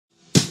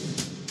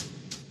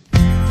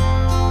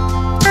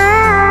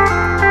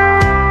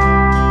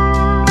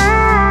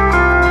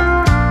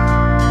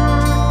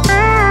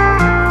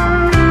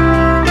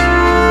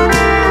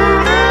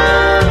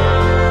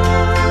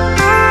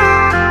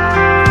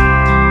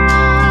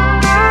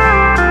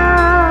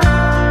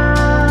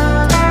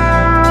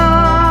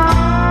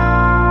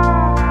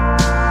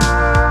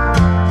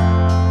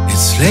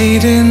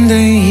late in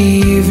the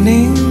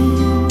evening.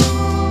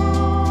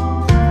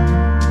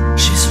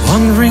 She's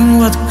wondering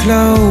what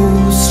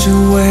clothes to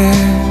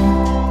wear.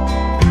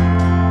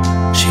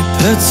 She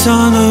puts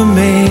on her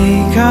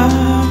makeup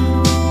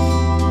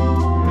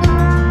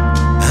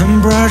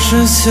and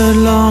brushes her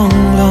long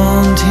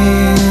blonde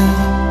hair.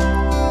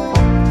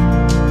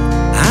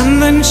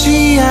 And then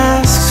she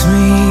asks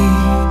me,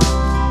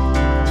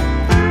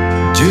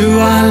 do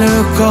I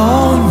look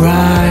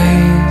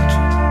alright?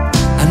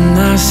 And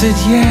I said,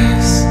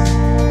 yes,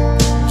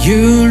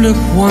 you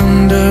look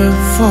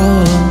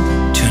wonderful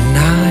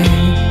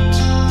tonight.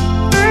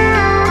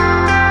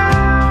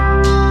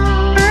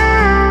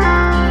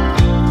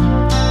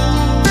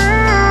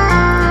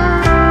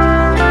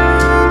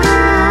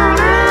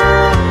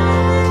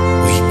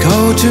 We go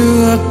to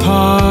a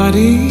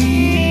party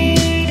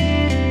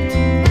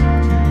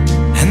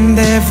and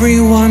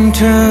everyone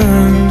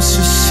turns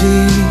to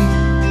see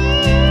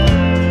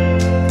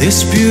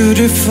this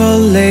beautiful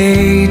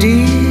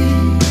lady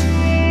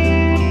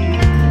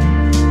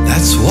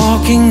that's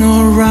walking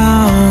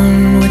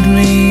around with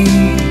me.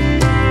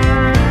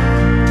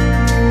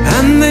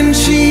 And then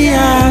she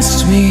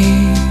asked me,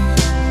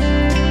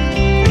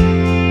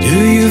 do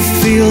you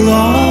feel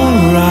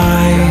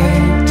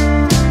alright?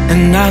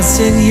 And I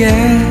said,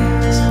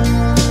 yes,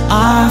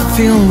 I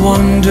feel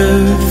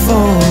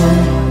wonderful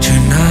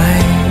tonight.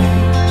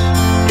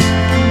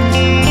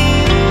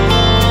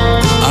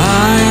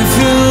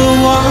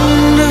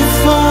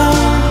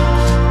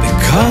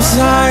 Cause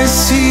I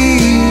see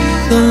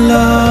the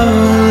love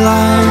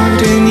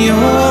light in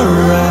your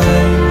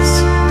eyes,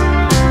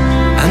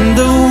 and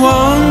the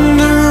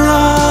wonder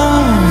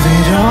of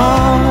it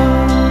all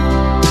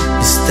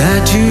is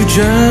that you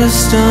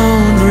just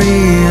don't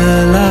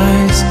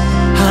realize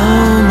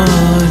how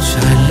much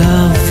I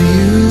love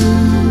you.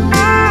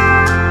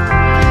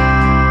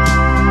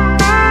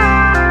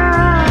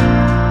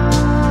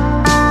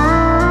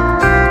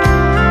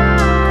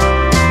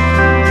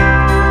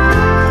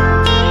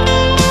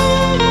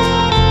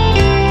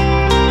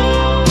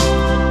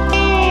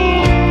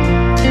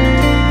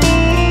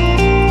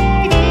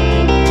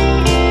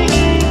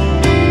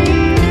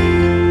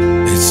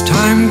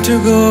 To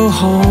go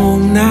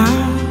home now,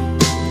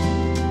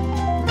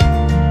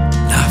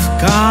 I've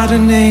got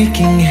an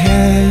aching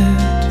head,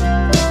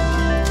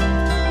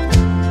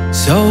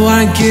 so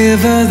I give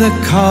her the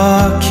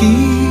car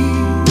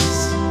keys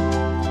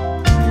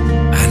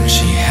and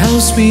she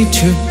helps me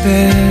to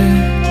bed.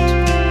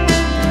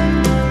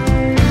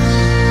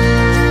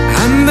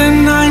 And then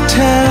I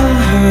tell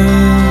her,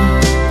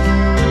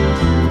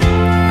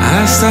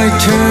 as I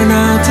turn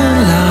out the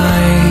light,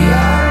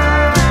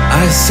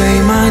 I say,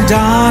 my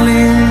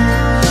darling,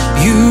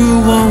 you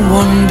are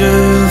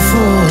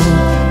wonderful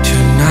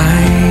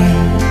tonight.